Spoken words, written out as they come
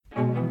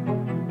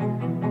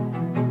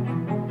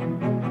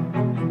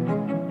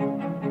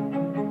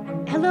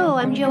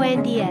I'm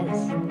Joanne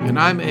Diaz. And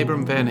I'm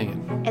Abram Van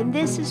Ingen. And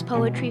this is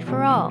Poetry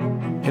for All.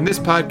 In this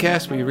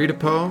podcast, we read a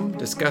poem,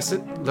 discuss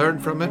it, learn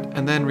from it,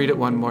 and then read it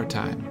one more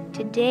time.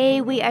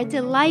 Today, we are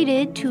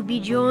delighted to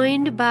be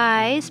joined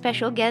by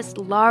special guest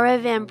Laura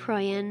Van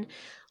Proyen.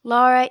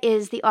 Laura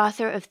is the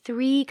author of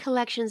 3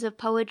 collections of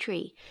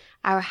poetry,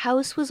 Our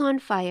House Was on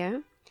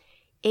Fire,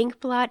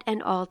 Inkblot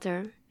and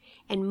Altar,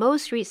 and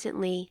most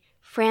recently,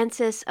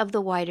 Frances of the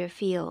Wider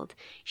Field.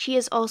 She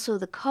is also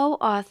the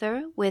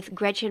co-author with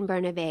Gretchen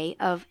Bernabe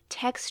of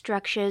Text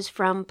Structures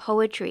from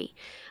Poetry,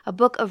 a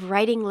book of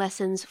writing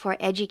lessons for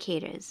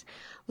educators.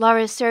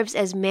 Laura serves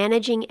as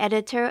managing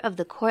editor of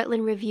the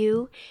Cortland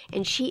Review,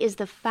 and she is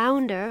the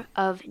founder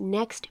of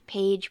Next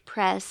Page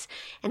Press.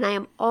 And I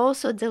am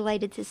also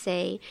delighted to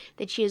say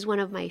that she is one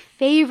of my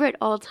favorite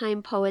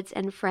all-time poets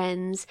and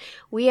friends.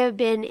 We have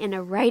been in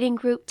a writing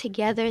group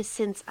together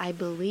since, I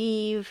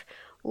believe,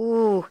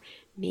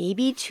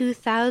 maybe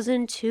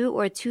 2002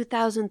 or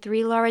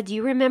 2003, Laura. Do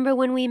you remember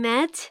when we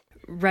met?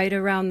 Right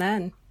around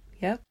then.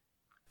 Yep.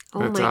 Oh,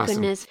 That's my awesome.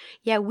 goodness.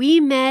 Yeah, we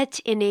met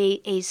in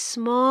a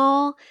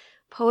small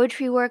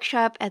poetry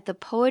workshop at the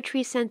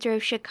Poetry Center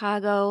of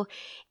Chicago,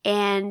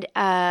 and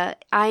I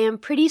am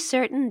pretty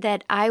certain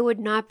that I would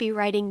not be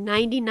writing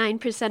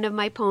 99% of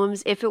my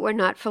poems if it were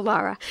not for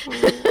Laura.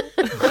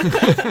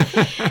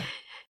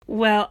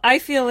 Well, I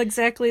feel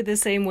exactly the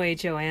same way,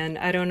 Joanne.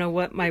 I don't know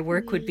what my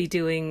work would be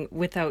doing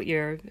without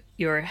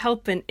your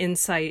help and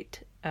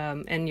insight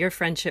and your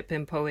friendship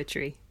in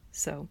poetry.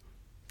 So,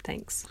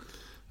 thanks.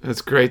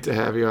 It's great to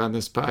have you on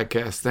this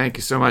podcast. Thank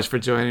you so much for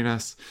joining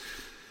us.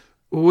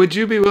 Would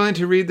you be willing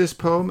to read this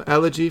poem,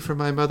 Elegy for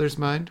My Mother's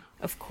Mind?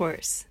 Of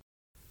course.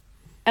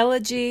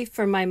 Elegy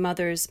for My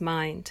Mother's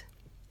Mind.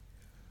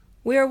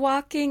 We are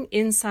walking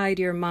inside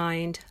your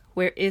mind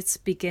where it's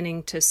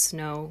beginning to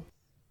snow.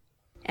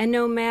 And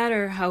no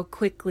matter how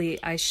quickly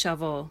I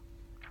shovel,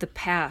 the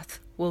path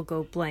will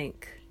go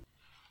blank.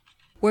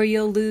 Where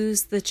you'll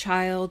lose the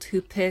child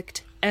who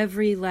picked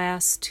every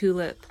last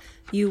tulip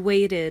you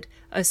waited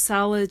a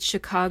solid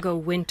Chicago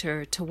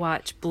winter to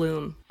watch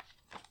bloom.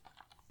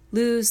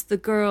 Lose the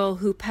girl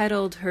who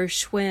pedaled her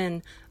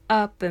Schwinn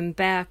up and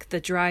back the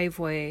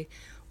driveway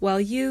while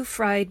you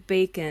fried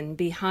bacon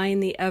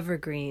behind the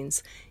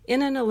evergreens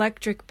in an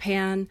electric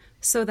pan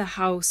so the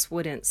house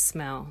wouldn't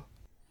smell.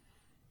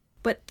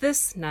 But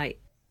this night,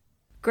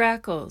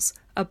 grackles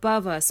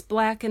above us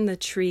blacken the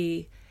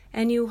tree,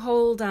 and you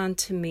hold on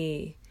to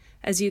me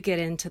as you get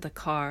into the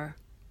car.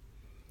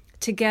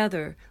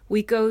 Together,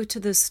 we go to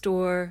the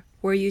store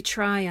where you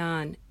try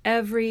on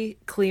every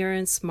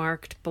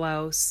clearance-marked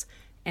blouse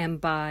and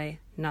buy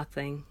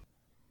nothing.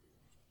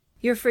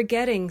 You're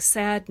forgetting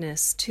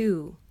sadness,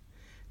 too,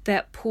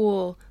 that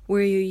pool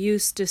where you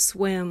used to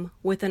swim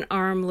with an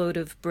armload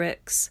of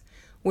bricks,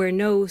 where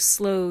no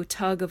slow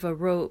tug of a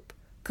rope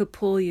could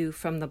pull you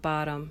from the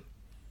bottom.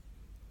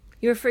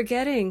 You're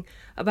forgetting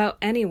about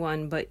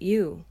anyone but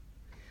you,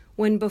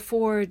 when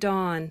before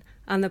dawn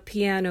on the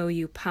piano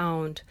you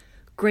pound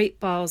great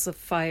balls of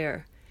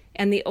fire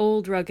and the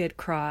old rugged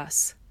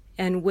cross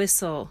and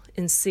whistle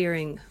in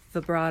searing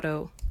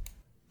vibrato.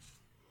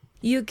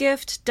 You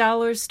gift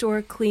dollar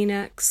store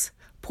Kleenex,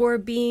 pour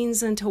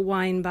beans into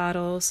wine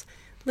bottles,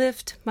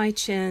 lift my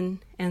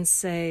chin and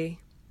say,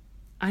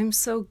 "I'm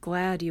so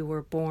glad you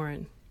were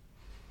born."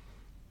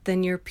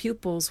 Then your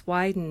pupils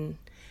widen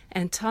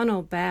and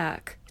tunnel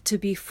back to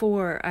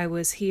before I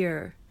was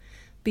here,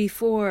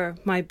 before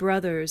my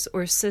brothers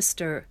or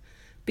sister,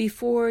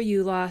 before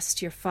you lost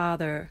your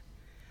father,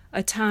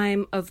 a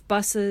time of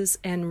buses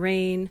and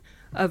rain,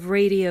 of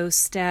radio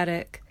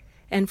static,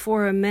 and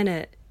for a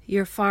minute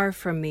you're far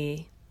from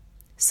me,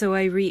 so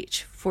I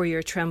reach for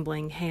your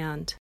trembling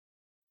hand.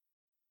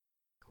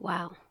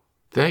 Wow.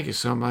 Thank you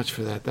so much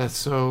for that. That's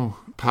so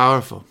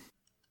powerful.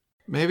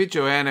 Maybe,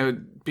 Joanne, it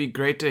would be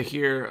great to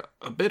hear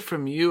a bit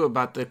from you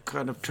about the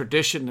kind of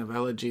tradition of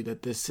elegy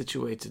that this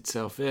situates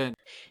itself in.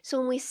 So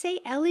when we say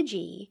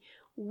elegy,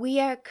 we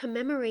are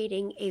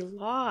commemorating a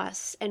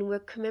loss, and we're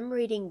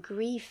commemorating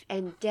grief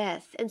and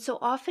death. And so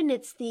often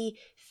it's the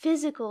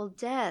physical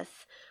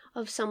death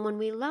of someone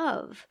we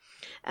love.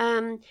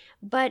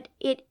 But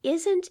it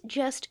isn't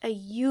just a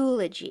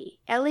eulogy.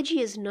 Elegy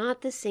is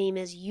not the same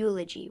as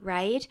eulogy,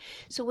 right?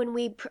 So when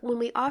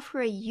we offer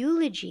a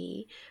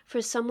eulogy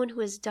for someone who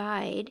has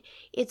died,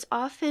 it's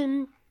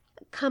often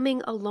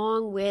coming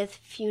along with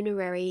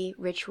funerary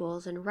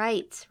rituals and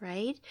rites,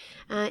 right?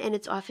 And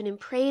it's often in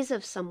praise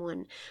of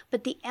someone.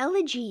 But the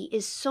elegy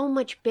is so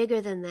much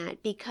bigger than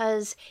that,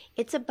 because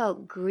it's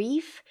about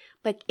grief,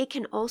 but it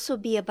can also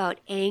be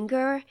about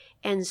anger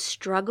and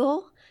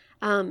struggle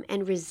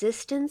and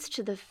resistance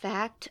to the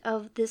fact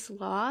of this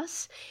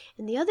loss.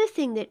 And the other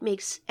thing that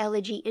makes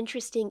elegy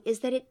interesting is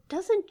that it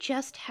doesn't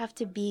just have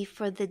to be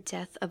for the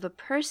death of a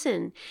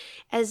person.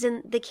 As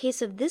in the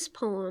case of this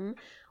poem,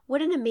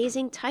 what an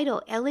amazing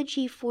title,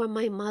 Elegy for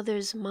My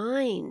Mother's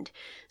Mind.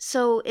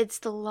 So it's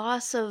the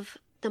loss of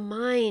the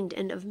mind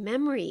and of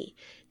memory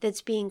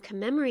that's being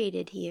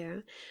commemorated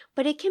here.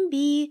 But it can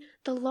be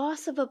the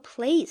loss of a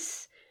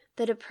place,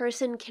 that a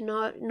person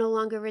cannot no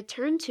longer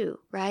return to,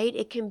 right?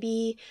 It can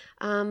be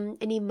an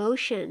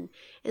emotion.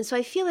 And so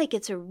I feel like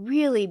it's a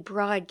really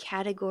broad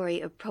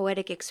category of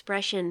poetic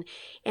expression.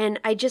 And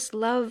I just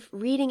love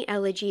reading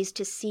elegies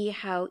to see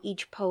how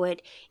each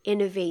poet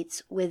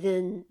innovates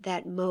within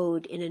that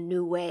mode in a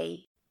new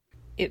way.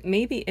 It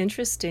may be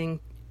interesting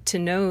to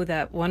know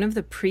that one of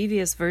the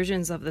previous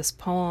versions of this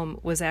poem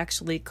was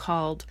actually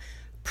called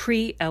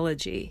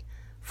Pre-Elegy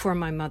for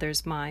My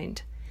Mother's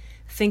Mind,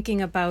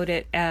 thinking about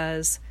it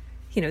as,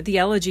 the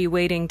elegy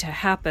waiting to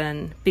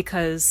happen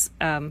because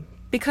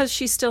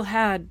she still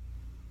had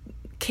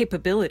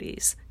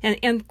capabilities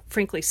and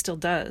frankly still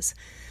does.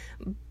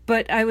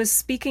 But I was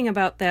speaking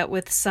about that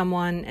with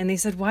someone and they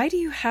said, why do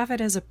you have it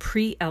as a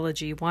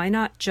pre-elegy? Why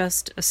not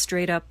just a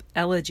straight up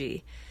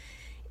elegy?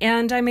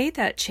 And I made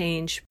that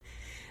change.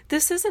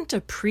 This isn't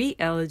a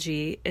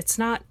pre-elegy. It's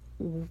not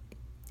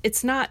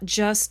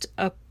just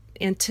a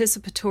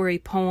anticipatory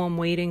poem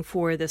waiting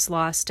for this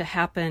loss to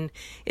happen.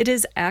 It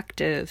is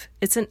active.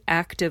 It's an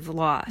active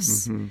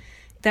loss. Mm-hmm.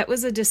 That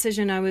was a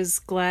decision I was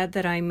glad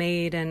that I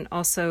made, and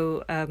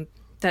also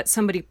that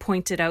somebody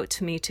pointed out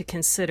to me to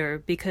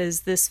consider,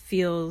 because this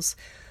feels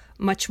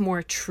much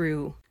more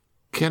true.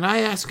 Can I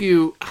ask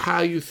you how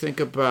you think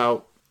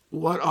about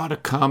what ought to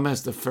come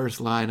as the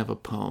first line of a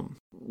poem?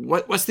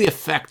 What's the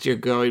effect you're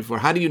going for?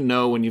 How do you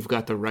know when you've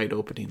got the right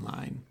opening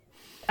line?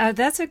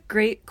 That's a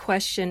great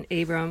question,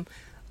 Abram.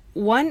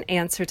 One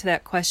answer to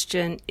that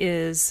question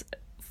is,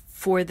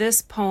 for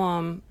this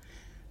poem,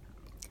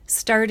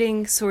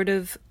 starting sort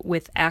of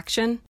with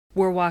action,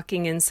 we're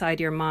walking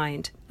inside your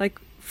mind. Like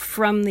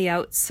from the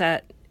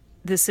outset,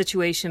 the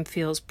situation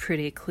feels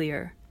pretty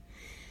clear.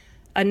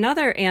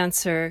 Another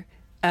answer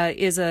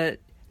is a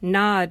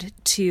nod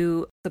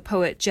to the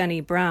poet Jenny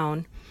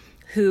Brown,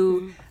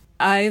 who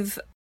I've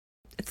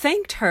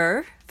thanked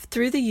her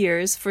through the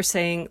years for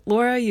saying,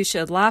 Laura, you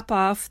should lop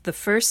off the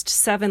first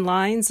 7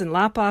 lines and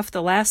lop off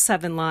the last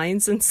 7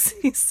 lines and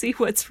see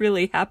what's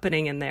really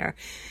happening in there.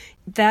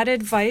 That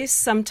advice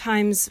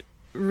sometimes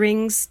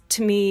rings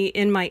to me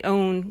in my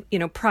own,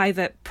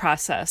 private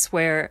process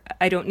where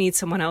I don't need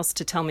someone else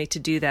to tell me to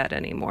do that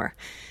anymore,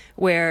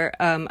 where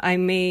I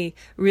may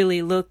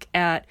really look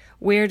at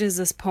where does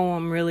this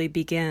poem really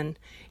begin.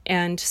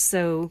 And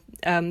so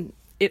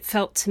it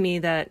felt to me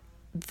that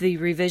the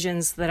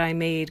revisions that I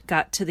made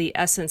got to the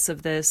essence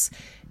of this,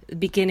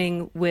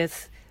 beginning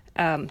with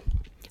a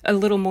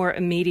little more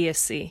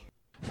immediacy.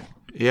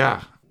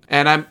 Yeah.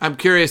 And I'm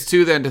curious,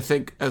 too, then, to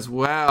think as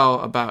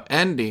well about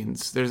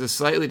endings. There's a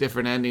slightly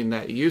different ending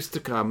that used to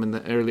come in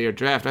the earlier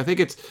draft. I think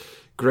it's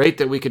great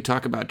that we could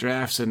talk about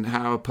drafts and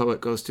how a poet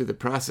goes through the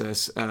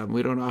process.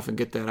 We don't often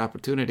get that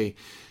opportunity.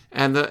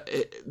 And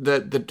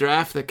the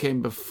draft that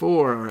came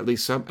before, or at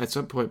least at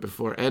some point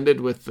before, ended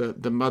with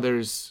the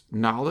mother's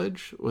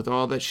knowledge, with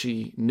all that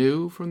she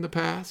knew from the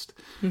past.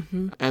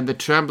 Mm-hmm. And the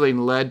trembling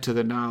led to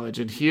the knowledge.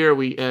 And here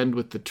we end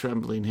with the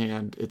trembling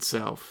hand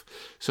itself.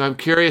 So I'm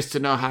curious to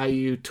know how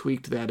you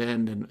tweaked that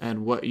end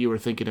and what you were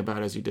thinking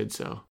about as you did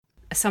so.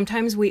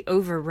 Sometimes we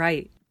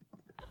overwrite,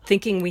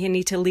 thinking we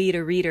need to lead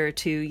a reader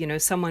to,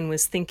 someone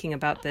was thinking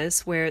about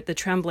this, where the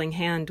trembling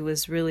hand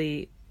was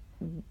really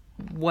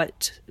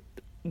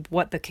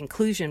what the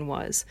conclusion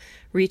was,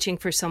 reaching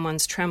for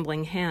someone's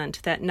trembling hand.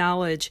 That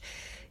knowledge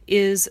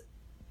is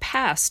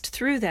passed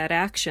through that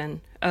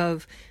action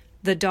of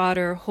the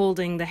daughter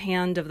holding the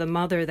hand of the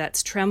mother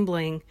that's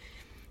trembling,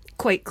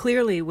 quite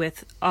clearly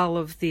with all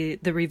of the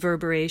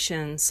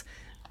reverberations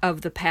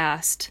of the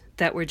past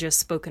that were just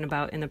spoken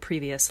about in the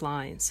previous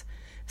lines.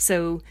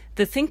 So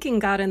the thinking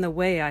got in the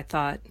way, I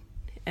thought,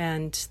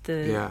 and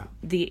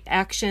the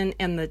action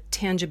and the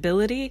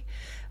tangibility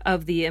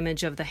of the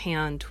image of the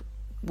hand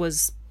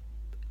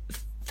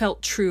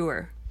felt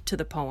truer to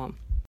the poem.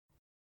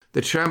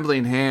 The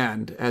trembling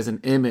hand as an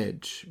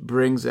image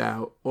brings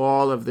out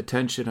all of the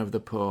tension of the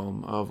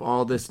poem, of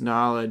all this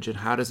knowledge and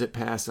how does it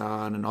pass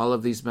on, and all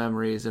of these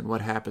memories and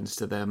what happens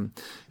to them,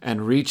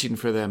 and reaching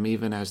for them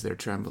even as they're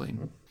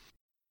trembling.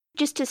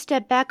 Just to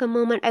step back a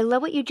moment, I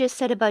love what you just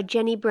said about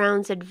Jenny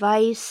Brown's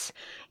advice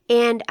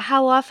and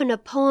how often a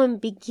poem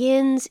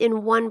begins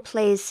in one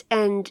place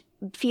and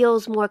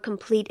feels more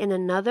complete in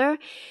another.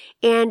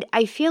 And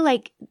I feel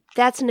like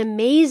that's an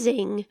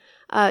amazing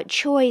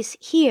choice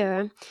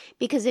here,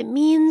 because it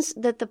means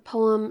that the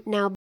poem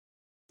now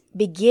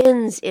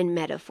begins in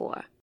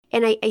metaphor.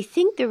 And I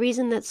think the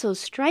reason that's so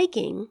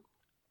striking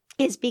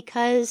is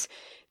because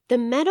the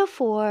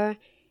metaphor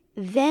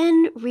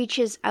then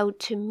reaches out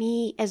to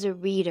me as a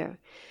reader,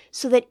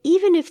 so that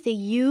even if the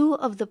you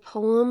of the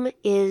poem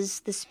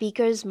is the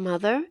speaker's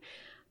mother,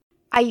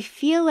 I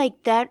feel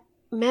like that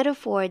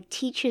metaphor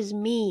teaches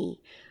me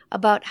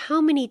about how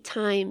many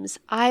times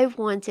I've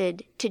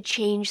wanted to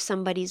change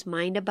somebody's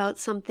mind about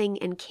something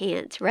and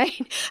can't,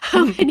 right?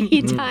 How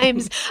many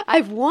times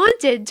I've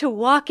wanted to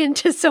walk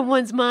into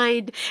someone's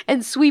mind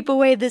and sweep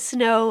away the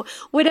snow,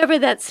 whatever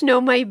that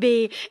snow might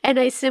be, and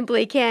I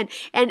simply can't.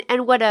 And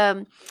what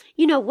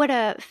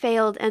a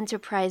failed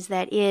enterprise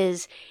that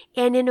is.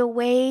 And in a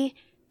way,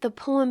 the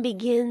poem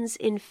begins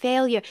in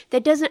failure.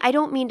 I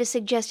don't mean to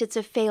suggest it's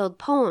a failed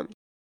poem.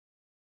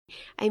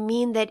 I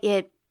mean that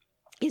it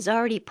is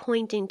already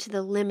pointing to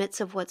the limits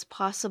of what's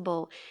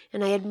possible.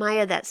 And I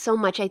admire that so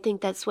much. I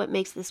think that's what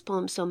makes this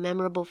poem so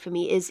memorable for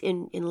me, is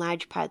in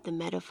large part the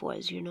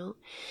metaphors,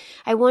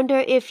 I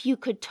wonder if you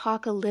could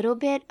talk a little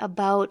bit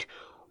about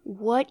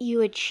what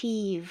you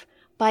achieve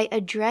by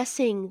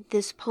addressing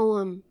this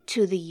poem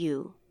to the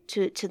you,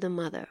 to the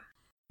mother.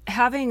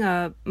 Having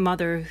a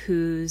mother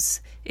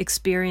who's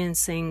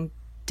experiencing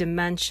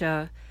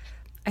dementia,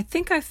 I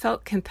think I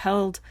felt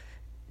compelled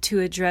to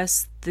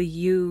address the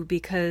you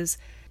because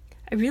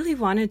I really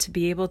wanted to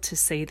be able to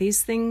say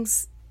these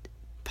things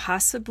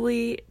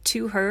possibly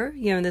to her.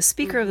 The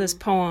speaker of this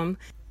poem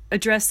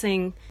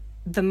addressing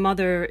the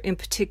mother in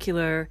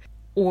particular,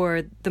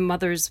 or the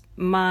mother's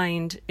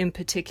mind in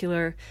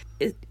particular,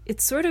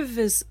 it sort of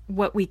is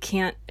what we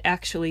can't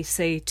actually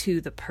say to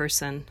the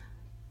person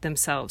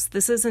themselves.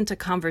 This isn't a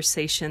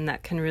conversation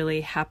that can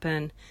really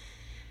happen.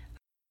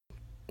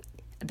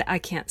 I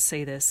can't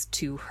say this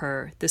to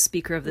her. The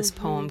speaker of this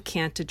poem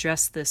can't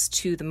address this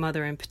to the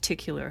mother in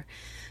particular.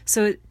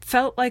 So it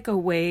felt like a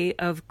way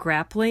of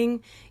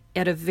grappling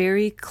at a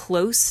very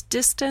close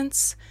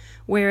distance,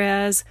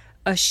 whereas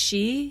a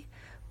she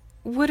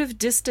would have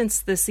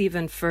distanced this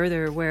even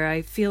further, where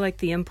I feel like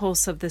the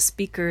impulse of the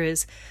speaker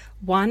is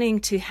wanting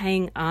to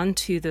hang on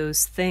to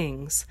those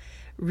things,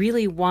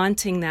 really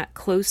wanting that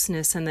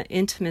closeness and the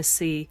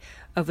intimacy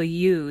of a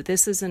you.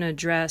 This is an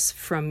address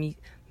from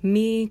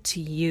me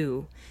to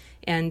you,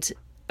 and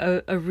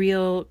a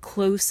real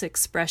close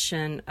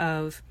expression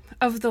of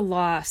the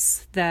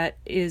loss that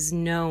is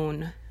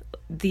known.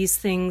 These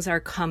things are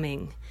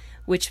coming,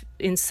 which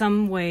in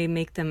some way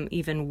make them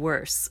even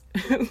worse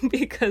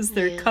because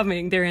they're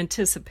coming, they're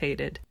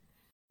anticipated.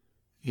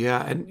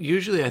 Yeah, and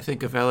usually I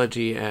think of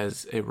elegy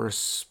as a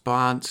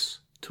response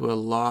to a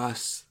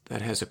loss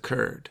that has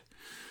occurred,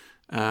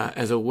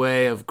 as a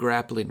way of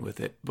grappling with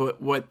it. But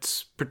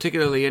what's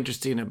particularly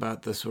interesting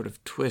about the sort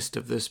of twist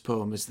of this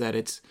poem is that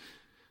it's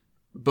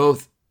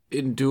both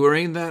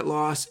enduring that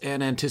loss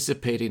and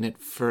anticipating it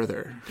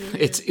further. Mm-hmm.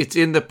 It's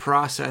in the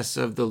process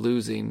of the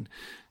losing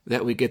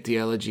that we get the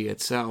elegy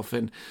itself.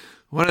 And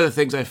one of the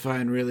things I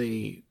find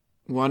really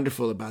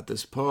wonderful about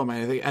this poem,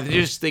 I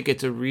just think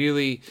it's a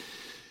really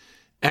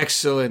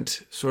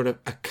excellent sort of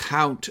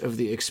account of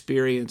the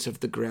experience of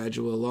the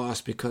gradual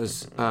loss,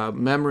 because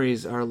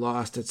memories are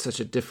lost at such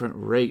a different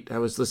rate. I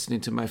was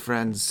listening to my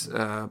friend's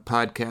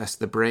podcast,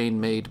 The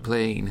Brain Made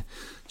Plain.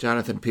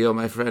 Jonathan Peele,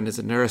 my friend, is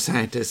a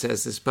neuroscientist,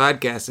 has this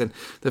podcast, and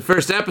the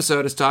first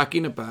episode is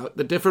talking about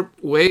the different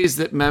ways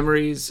that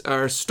memories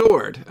are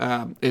stored.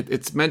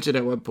 It's mentioned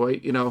at one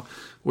point,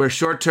 where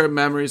short-term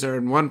memories are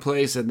in one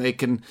place and they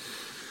can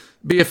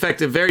be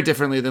affected very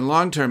differently than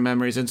long-term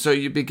memories. And so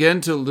you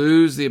begin to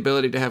lose the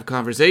ability to have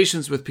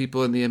conversations with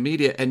people in the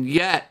immediate, and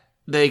yet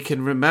they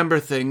can remember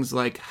things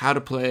like how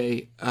to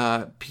play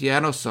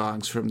piano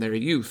songs from their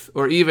youth,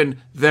 or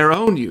even their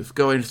own youth,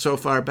 going so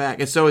far back.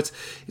 And so it's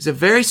a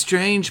very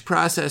strange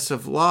process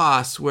of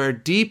loss where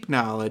deep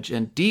knowledge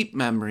and deep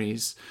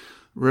memories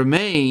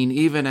remain,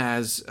 even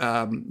as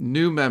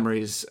new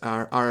memories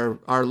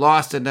are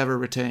lost and never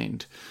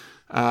retained.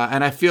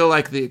 And I feel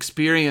like the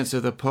experience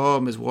of the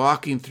poem is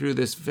walking through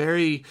this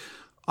very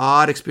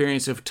odd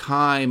experience of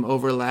time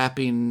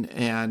overlapping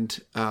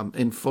and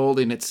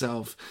enfolding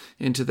itself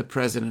into the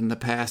present and the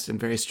past in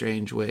very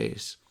strange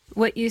ways.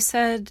 What you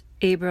said,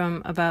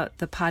 Abram, about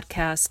the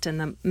podcast and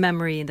the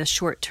memory, the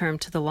short term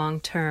to the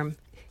long term,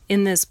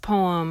 in this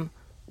poem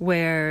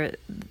where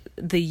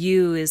the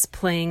you is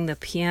playing the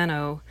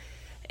piano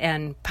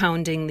and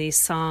pounding these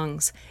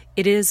songs,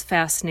 it is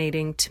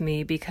fascinating to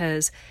me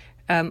because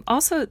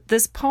also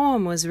this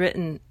poem was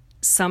written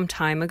some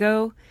time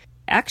ago.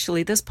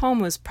 Actually, this poem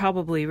was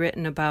probably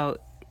written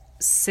about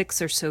 6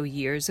 or so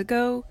years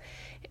ago,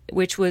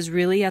 which was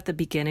really at the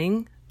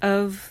beginning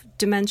of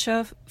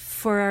dementia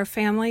for our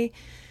family.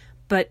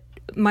 But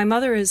my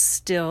mother is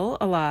still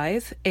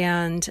alive,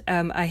 and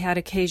I had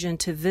occasion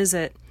to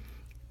visit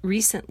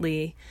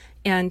recently,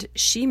 and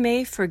she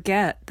may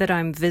forget that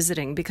I'm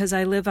visiting because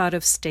I live out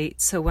of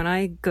state. So when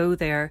I go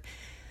there,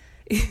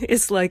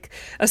 it's like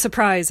a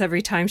surprise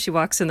every time she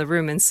walks in the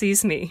room and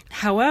sees me.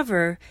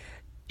 However,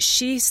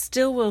 she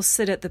still will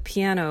sit at the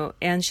piano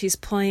and she's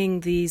playing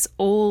these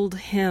old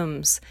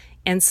hymns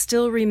and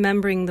still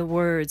remembering the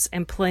words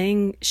and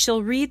playing.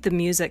 She'll read the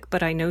music,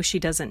 but I know she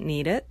doesn't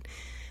need it.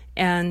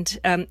 And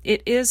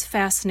it is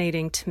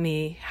fascinating to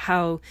me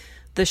how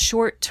the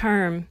short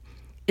term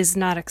is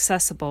not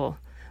accessible,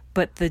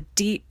 but the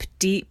deep,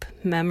 deep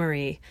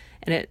memory.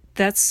 And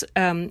that's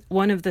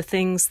one of the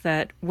things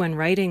that when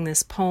writing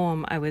this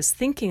poem I was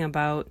thinking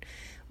about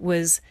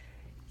was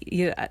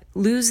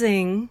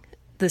losing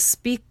the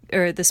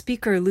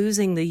speaker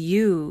losing the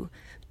you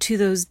to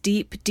those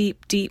deep,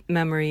 deep, deep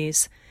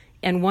memories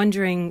and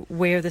wondering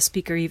where the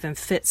speaker even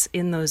fits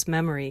in those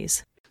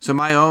memories. So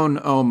my own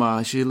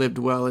Oma, she lived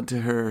well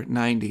into her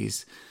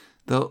 90s.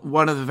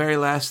 One of the very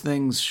last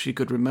things she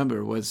could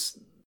remember was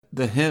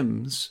the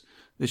hymns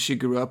that she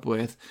grew up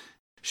with.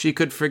 she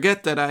could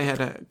forget that I had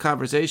a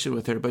conversation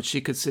with her, but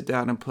she could sit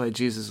down and play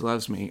Jesus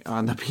Loves Me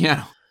on the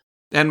piano.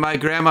 And my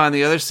grandma on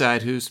the other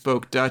side, who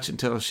spoke Dutch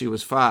until she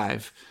was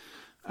 5,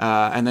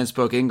 and then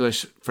spoke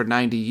English for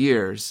 90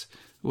 years,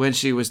 when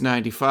she was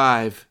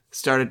 95,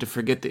 started to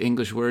forget the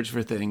English words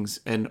for things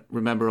and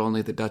remember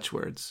only the Dutch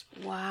words.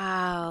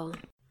 Wow.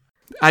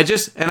 I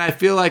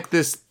feel like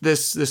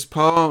this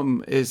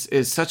poem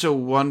is such a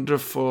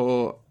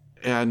wonderful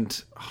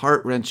and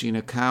heart-wrenching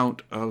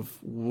account of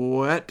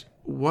what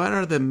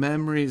are the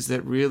memories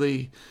that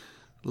really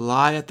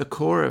lie at the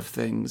core of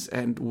things,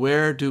 and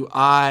where do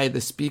I,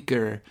 the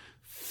speaker,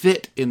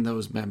 fit in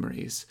those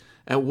memories?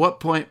 At what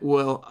point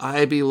will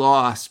I be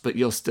lost, but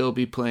you'll still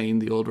be playing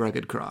the Old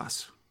Rugged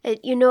Cross?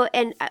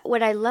 And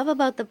what I love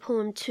about the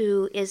poem,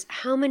 too, is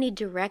how many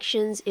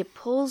directions it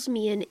pulls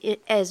me in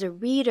as a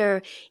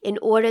reader in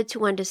order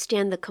to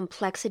understand the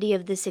complexity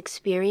of this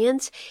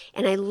experience.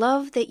 And I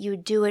love that you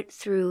do it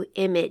through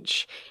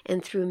image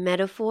and through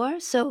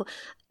metaphor. So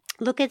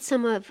look at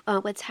some of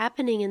what's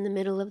happening in the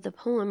middle of the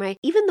poem, right?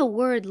 Even the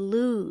word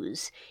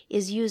lose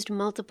is used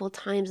multiple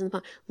times in the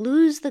poem.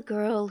 Lose the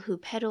girl who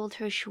pedaled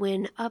her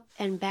Schwinn up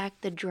and back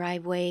the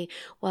driveway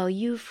while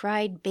you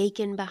fried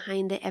bacon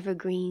behind the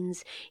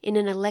evergreens in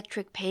an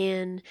electric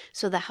pan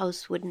so the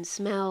house wouldn't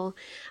smell.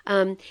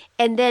 And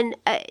then,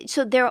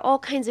 so there are all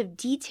kinds of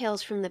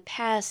details from the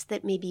past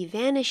that may be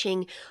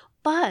vanishing,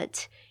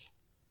 but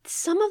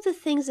some of the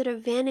things that are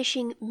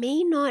vanishing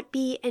may not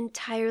be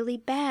entirely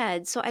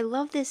bad. So I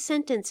love this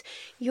sentence.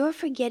 You're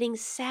forgetting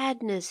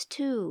sadness,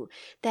 too.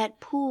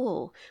 That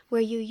pool where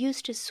you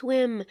used to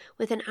swim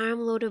with an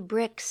armload of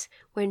bricks,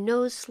 where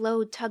no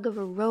slow tug of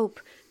a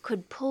rope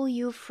could pull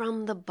you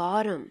from the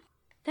bottom.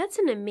 That's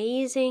an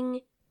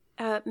amazing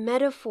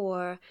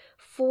metaphor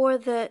for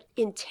the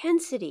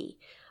intensity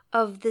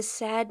of the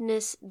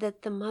sadness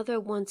that the mother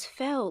once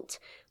felt,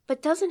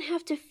 but doesn't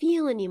have to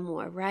feel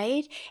anymore,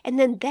 right? And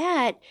then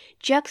that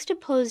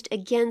juxtaposed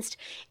against,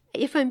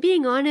 if I'm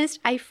being honest,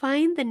 I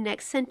find the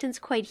next sentence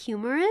quite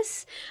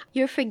humorous.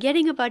 You're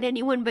forgetting about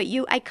anyone but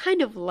you. I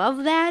kind of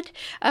love that.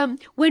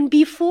 When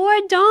before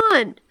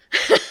dawn.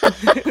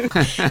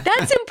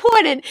 That's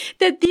important,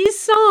 that these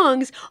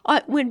songs,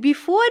 when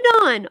before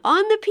dawn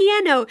on the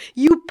piano,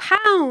 you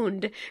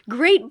pound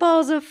Great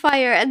Balls of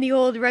Fire and the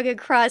Old Rugged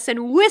Cross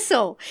and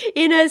whistle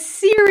in a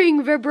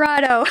searing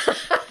vibrato.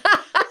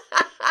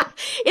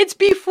 It's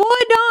before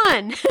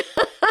dawn.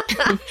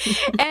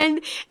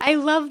 And I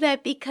love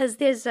that because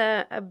there's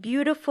a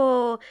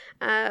beautiful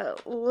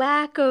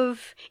lack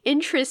of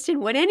interest in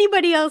what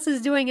anybody else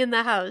is doing in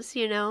the house,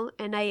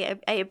 and I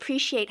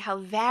appreciate how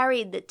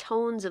varied the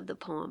tones of the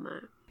poem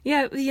are.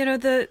 Yeah,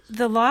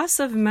 the loss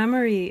of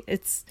memory,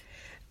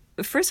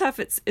 first off,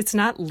 it's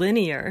not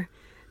linear.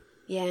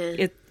 Yeah.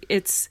 It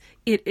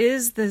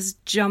is this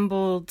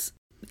jumbled,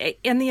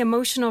 and the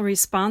emotional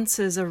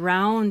responses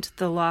around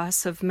the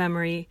loss of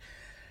memory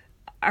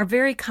are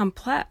very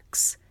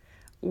complex,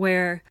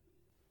 where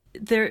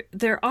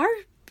there are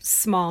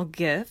small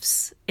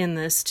gifts in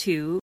this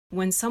too.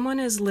 When someone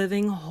is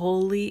living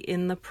wholly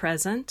in the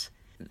present,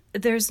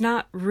 there's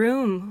not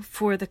room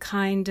for the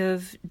kind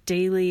of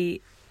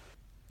daily,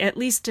 at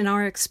least in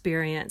our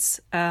experience,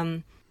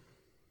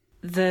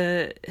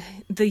 the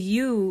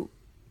you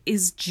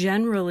is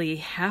generally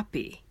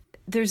happy.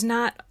 There's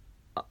not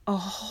a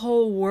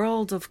whole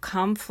world of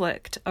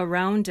conflict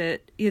around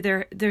it.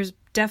 There's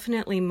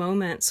definitely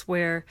moments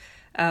where,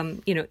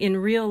 in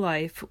real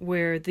life,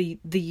 where the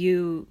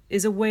you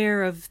is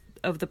aware of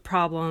the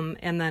problem,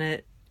 and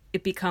then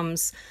it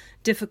becomes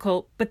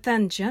difficult. But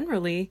then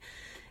generally,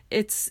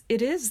 it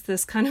is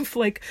this kind of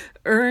like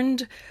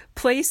earned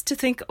place to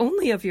think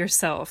only of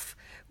yourself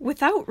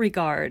without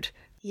regard.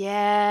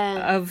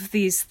 Yeah. Of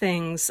these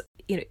things.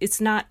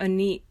 It's not a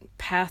neat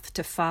path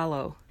to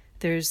follow.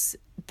 There's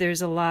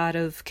a lot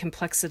of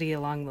complexity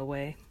along the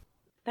way.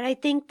 But I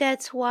think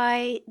that's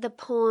why the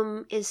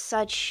poem is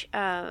such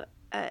an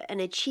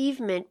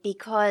achievement,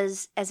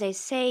 because, as I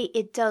say,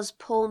 it does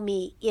pull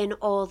me in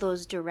all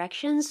those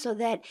directions, so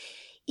that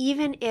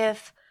even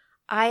if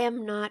I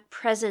am not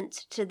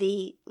present to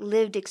the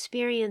lived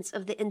experience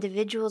of the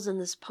individuals in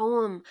this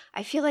poem,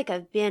 I feel like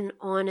I've been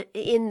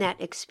in that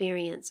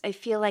experience. I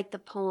feel like the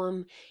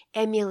poem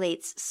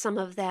emulates some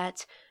of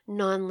that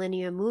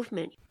nonlinear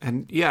movement.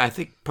 And yeah, I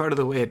think part of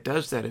the way it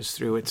does that is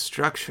through its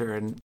structure.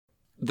 And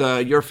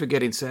the You're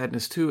Forgetting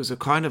Sadness Too is a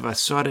kind of a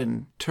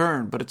sudden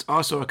turn, but it's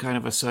also a kind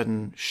of a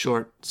sudden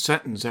short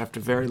sentence after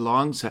very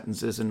long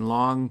sentences and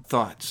long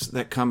thoughts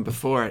that come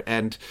before it.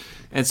 And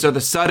so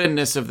the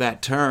suddenness of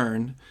that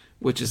turn,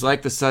 which is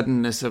like the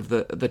suddenness of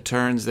the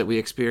turns that we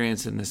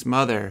experience in this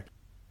mother,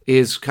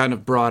 is kind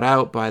of brought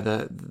out by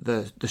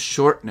the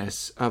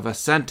shortness of a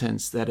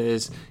sentence that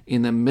is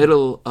in the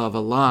middle of a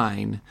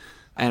line,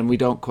 and we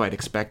don't quite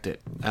expect it.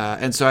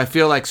 And so I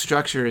feel like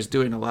structure is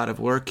doing a lot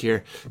of work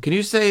here. Can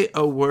you say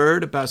a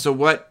word about, so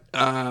what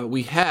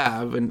we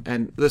have,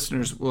 and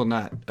listeners will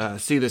not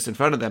see this in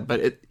front of them,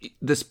 but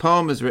this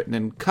poem is written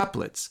in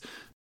couplets.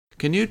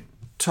 Can you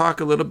talk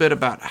a little bit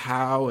about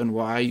how and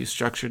why you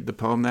structured the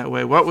poem that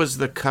way? What was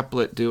the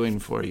couplet doing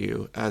for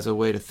you as a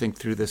way to think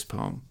through this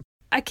poem?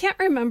 I can't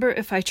remember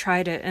if I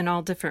tried it in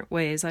all different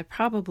ways. I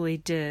probably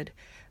did.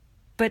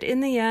 But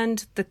in the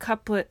end, the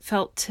couplet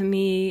felt to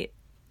me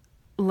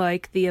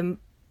like the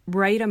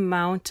right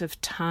amount of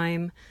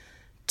time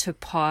to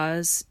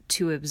pause,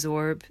 to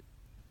absorb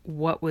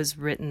what was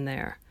written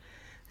there.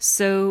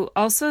 So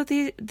also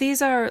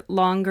these are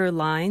longer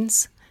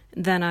lines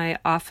than I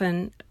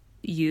often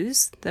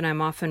use, that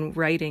I'm often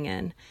writing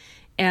in.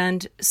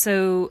 And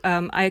so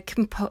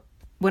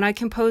when I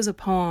compose a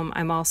poem,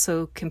 I'm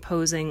also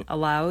composing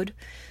aloud.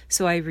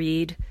 So I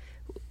read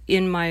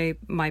in my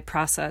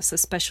process,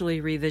 especially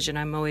revision,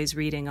 I'm always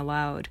reading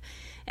aloud.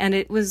 And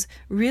it was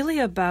really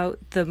about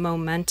the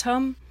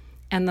momentum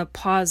and the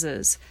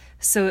pauses.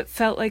 So it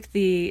felt like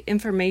the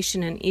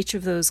information in each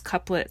of those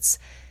couplets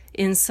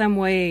in some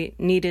way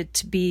needed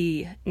to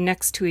be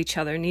next to each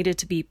other, needed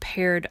to be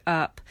paired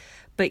up.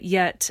 But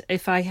yet,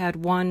 if I had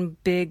one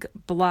big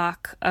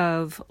block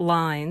of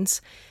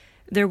lines,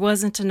 there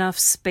wasn't enough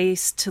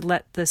space to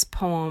let this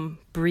poem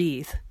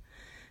breathe.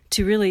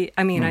 To really,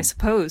 I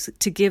suppose,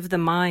 to give the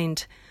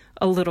mind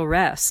a little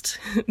rest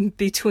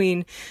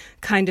between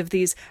kind of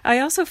these. I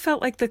also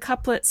felt like the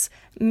couplets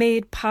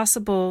made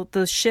possible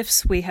those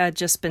shifts we had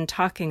just been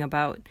talking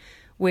about,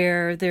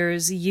 where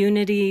there's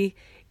unity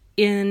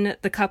in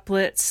the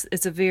couplets.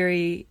 It's a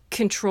very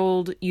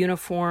controlled,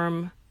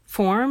 uniform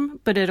form,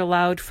 but it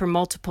allowed for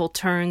multiple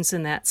turns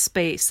in that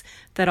space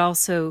that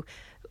also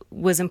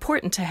was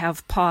important to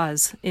have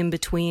pause in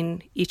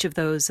between each of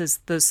those as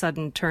those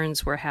sudden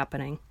turns were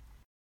happening.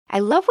 I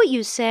love what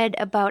you said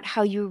about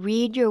how you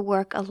read your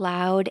work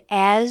aloud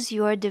as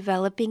you're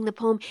developing the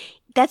poem.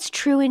 That's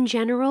true in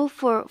general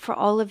for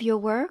all of your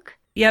work?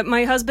 Yeah,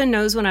 my husband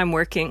knows when I'm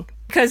working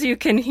because you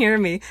can hear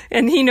me,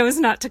 and he knows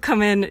not to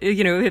come in,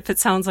 if it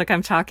sounds like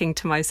I'm talking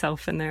to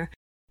myself in there.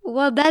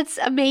 Well, that's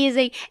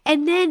amazing.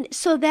 And then,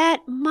 so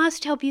that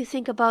must help you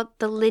think about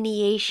the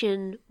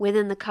lineation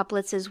within the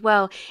couplets as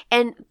well.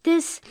 And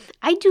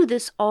I do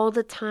this all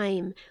the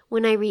time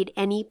when I read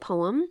any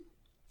poem,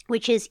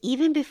 which is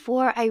even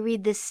before I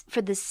read this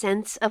for the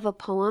sense of a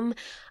poem,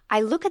 I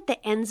look at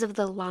the ends of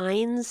the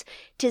lines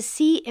to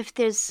see if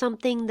there's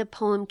something the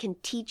poem can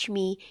teach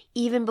me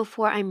even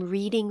before I'm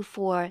reading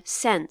for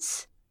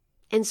sense.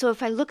 And so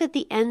if I look at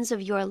the ends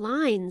of your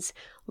lines,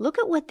 look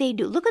at what they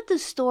do. Look at the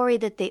story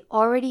that they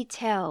already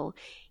tell,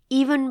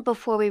 even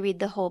before we read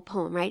the whole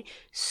poem, right?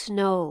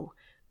 Snow,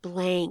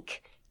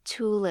 blank,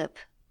 tulip,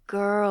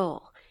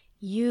 girl,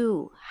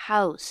 you,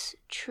 house,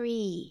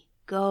 tree,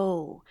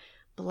 go,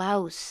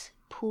 blouse,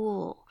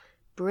 pool,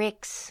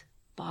 bricks,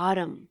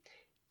 bottom,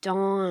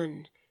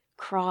 dawn,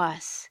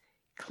 cross,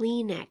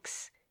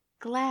 Kleenex,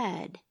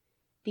 glad,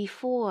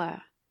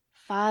 before,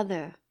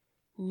 father,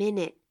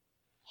 minute,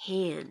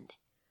 hand.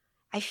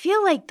 I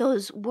feel like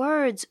those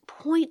words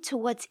point to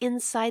what's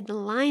inside the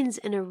lines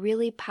in a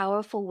really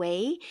powerful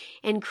way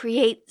and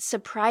create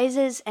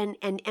surprises and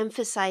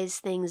emphasize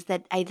things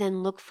that I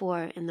then look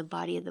for in the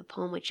body of the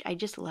poem, which I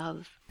just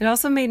love. It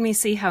also made me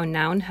see how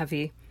noun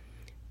heavy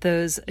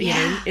those,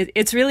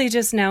 it's really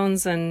just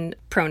nouns and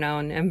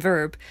pronoun and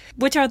verb,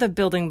 which are the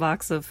building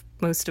blocks of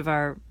most of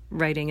our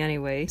writing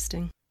anyway,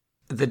 Sting.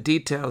 The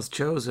details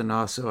chosen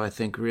also, I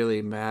think,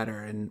 really matter.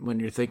 And when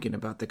you're thinking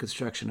about the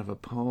construction of a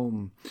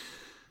poem,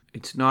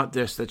 it's not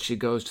just that she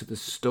goes to the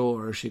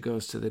store, she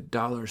goes to the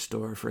dollar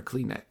store for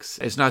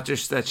Kleenex. It's not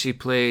just that she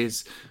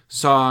plays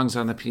songs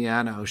on the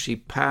piano, she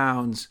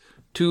pounds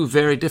two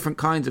very different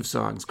kinds of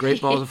songs,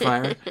 Great Balls of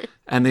Fire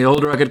and The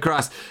Old Rugged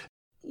Cross.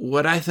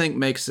 What I think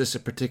makes this a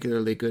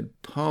particularly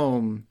good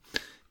poem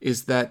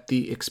is that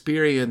the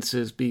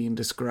experiences being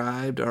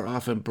described are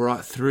often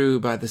brought through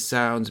by the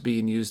sounds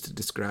being used to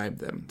describe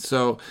them.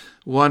 So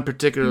one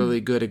particularly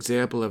good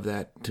example of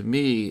that to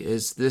me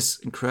is this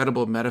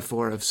incredible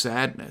metaphor of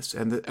sadness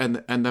and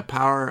the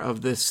power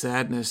of this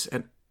sadness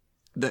and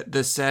that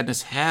this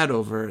sadness had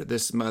over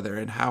this mother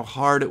and how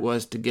hard it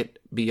was to get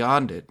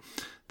beyond it.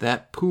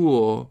 That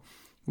pool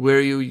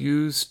where you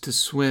used to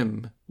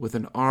swim with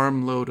an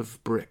armload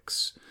of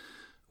bricks,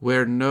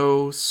 where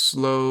no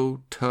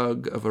slow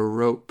tug of a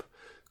rope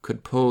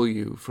could pull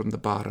you from the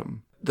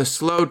bottom. The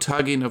slow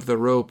tugging of the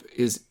rope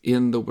is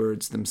in the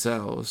words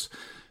themselves,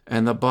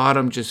 and the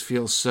bottom just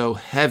feels so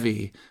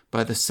heavy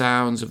by the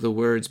sounds of the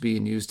words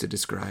being used to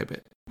describe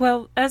it.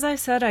 Well, as I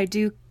said, I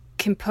do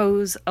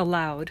compose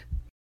aloud,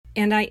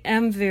 and I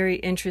am very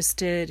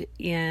interested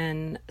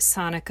in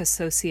sonic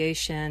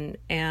association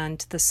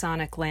and the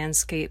sonic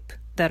landscape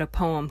that a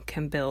poem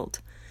can build.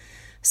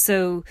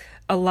 So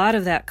a lot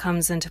of that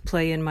comes into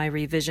play in my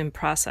revision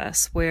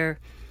process, where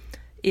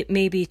it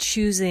may be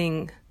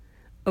choosing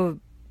a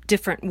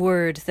different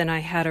word than I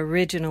had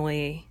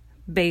originally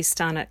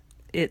based on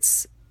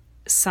its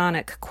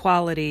sonic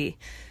quality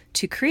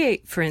to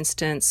create, for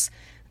instance,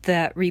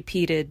 that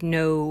repeated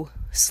no,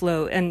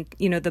 slow, and,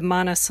 the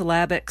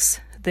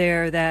monosyllabics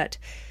there that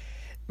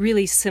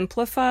really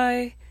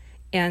simplify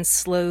and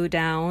slow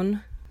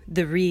down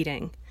the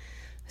reading.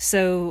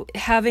 So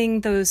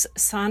having those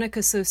sonic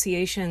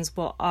associations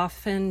will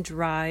often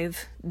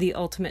drive the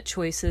ultimate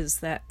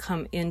choices that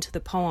come into the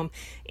poem,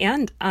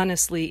 and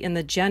honestly in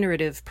the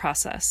generative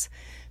process.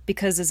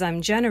 Because as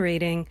I'm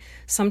generating,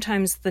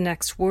 sometimes the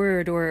next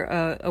word or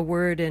a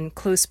word in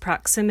close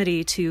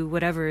proximity to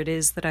whatever it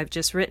is that I've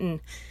just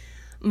written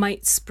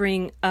might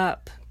spring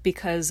up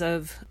because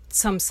of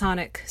some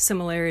sonic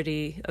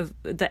similarity. Of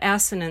the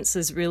assonance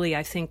is really,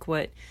 I think,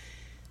 what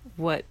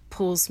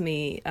pulls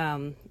me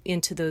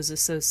into those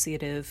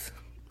associative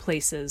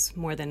places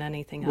more than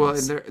anything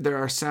else. Well, and there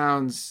are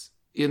sounds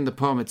in the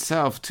poem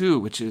itself too,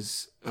 which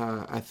is,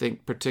 I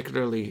think,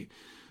 particularly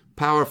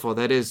powerful.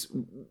 That is,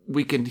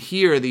 we can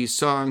hear these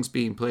songs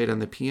being played on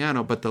the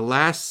piano, but the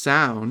last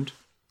sound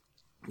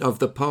of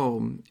the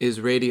poem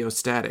is radio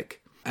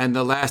static. And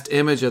the last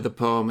image of the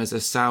poem is a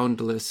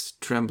soundless,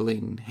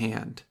 trembling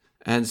hand.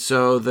 And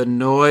so the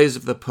noise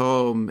of the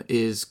poem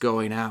is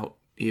going out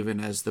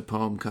even as the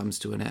poem comes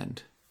to an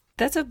end.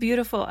 That's a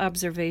beautiful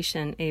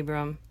observation,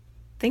 Abram.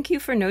 Thank you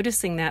for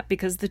noticing that,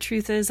 because the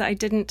truth is I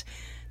didn't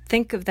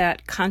think of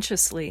that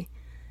consciously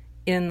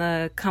in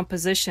the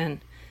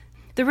composition.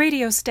 The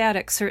radio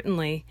static,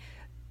 certainly,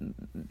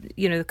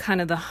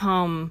 kind of the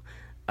hum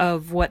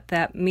of what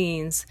that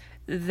means,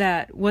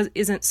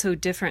 isn't so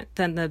different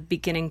than the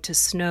beginning to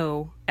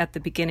snow at the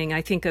beginning.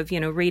 I think of,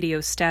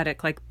 radio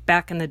static, like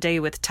back in the day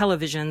with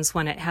televisions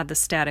when it had the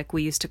static,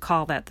 we used to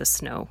call that the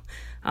snow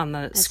on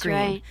the screen.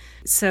 Right.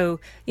 So,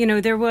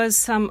 there was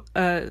some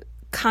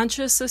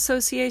conscious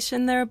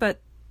association there, but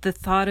the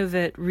thought of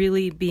it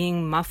really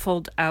being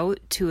muffled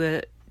out to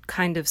a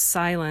kind of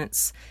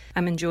silence,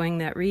 I'm enjoying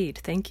that read.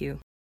 Thank you.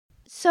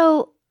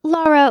 So,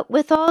 Laura,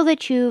 with all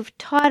that you've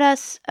taught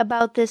us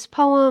about this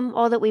poem,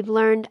 all that we've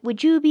learned,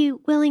 would you be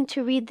willing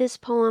to read this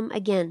poem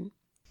again?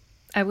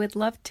 I would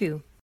love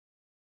to.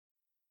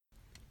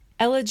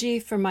 Elegy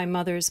for My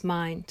Mother's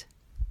Mind.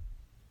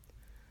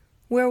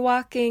 We're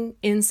walking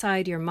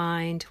inside your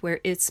mind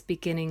where it's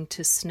beginning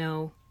to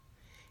snow,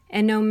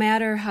 and no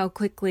matter how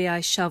quickly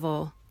I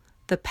shovel,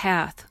 the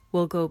path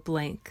will go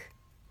blank.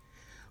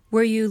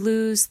 Where you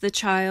lose the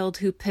child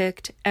who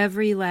picked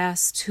every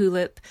last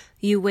tulip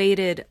you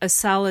waited a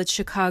solid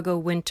Chicago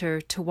winter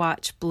to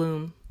watch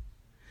bloom.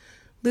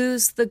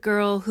 Lose the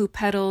girl who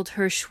pedaled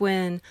her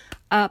Schwinn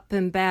up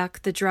and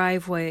back the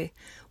driveway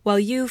while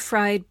you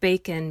fried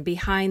bacon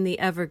behind the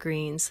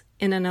evergreens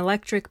in an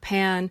electric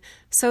pan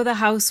so the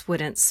house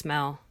wouldn't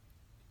smell.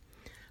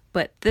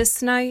 But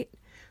this night,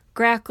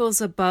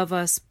 grackles above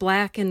us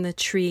blacken the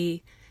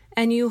tree,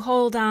 and you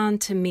hold on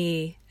to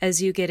me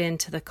as you get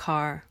into the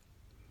car.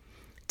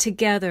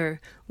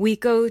 Together, we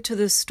go to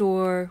the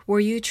store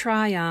where you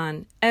try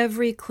on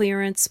every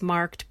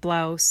clearance-marked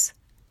blouse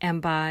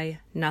and buy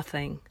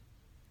nothing.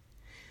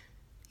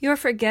 You're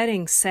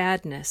forgetting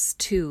sadness,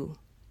 too.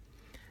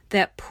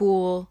 That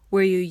pool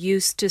where you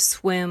used to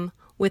swim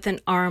with an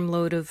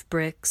armload of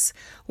bricks,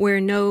 where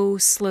no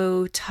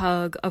slow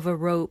tug of a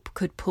rope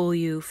could pull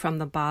you from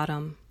the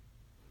bottom.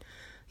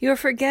 You're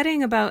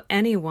forgetting about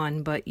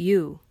anyone but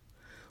you,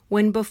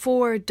 when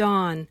before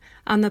dawn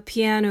on the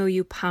piano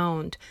you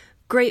pound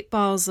great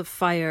balls of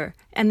fire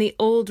and the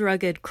old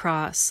rugged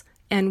cross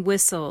and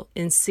whistle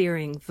in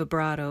searing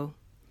vibrato.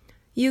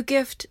 You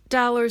gift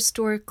dollar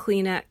store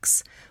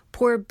Kleenex,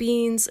 pour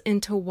beans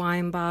into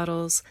wine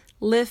bottles,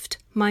 lift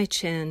my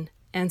chin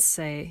and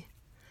say,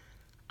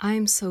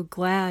 I'm so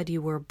glad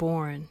you were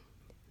born.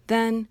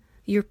 Then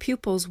your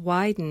pupils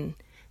widen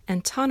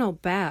and tunnel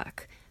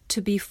back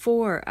to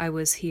before I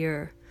was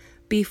here,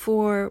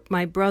 before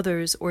my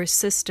brothers or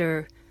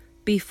sister,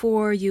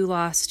 before you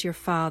lost your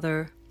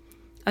father.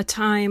 A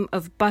time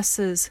of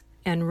buses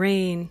and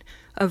rain,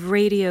 of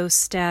radio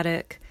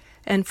static,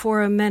 and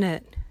for a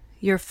minute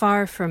you're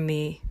far from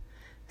me,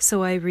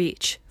 so I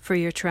reach for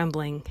your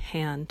trembling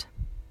hand.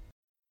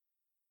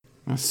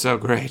 That's so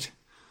great.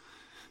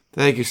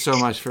 Thank you so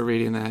much for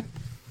reading that.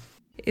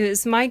 It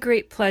was my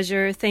great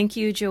pleasure. Thank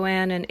you,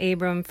 Joanne and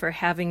Abram, for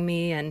having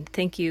me, and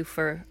thank you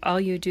for all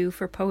you do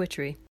for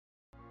poetry.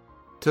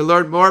 To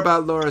learn more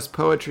about Laura's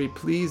poetry,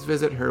 please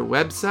visit her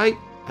website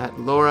at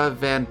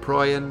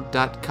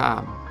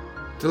lauravanproyen.com.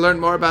 To learn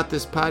more about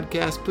this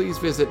podcast, please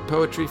visit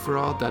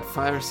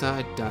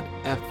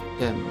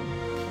poetryforall.fireside.fm.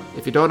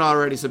 If you don't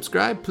already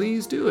subscribe,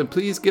 please do, and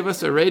please give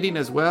us a rating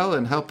as well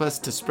and help us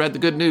to spread the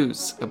good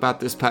news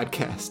about this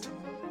podcast.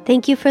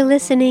 Thank you for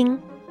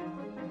listening.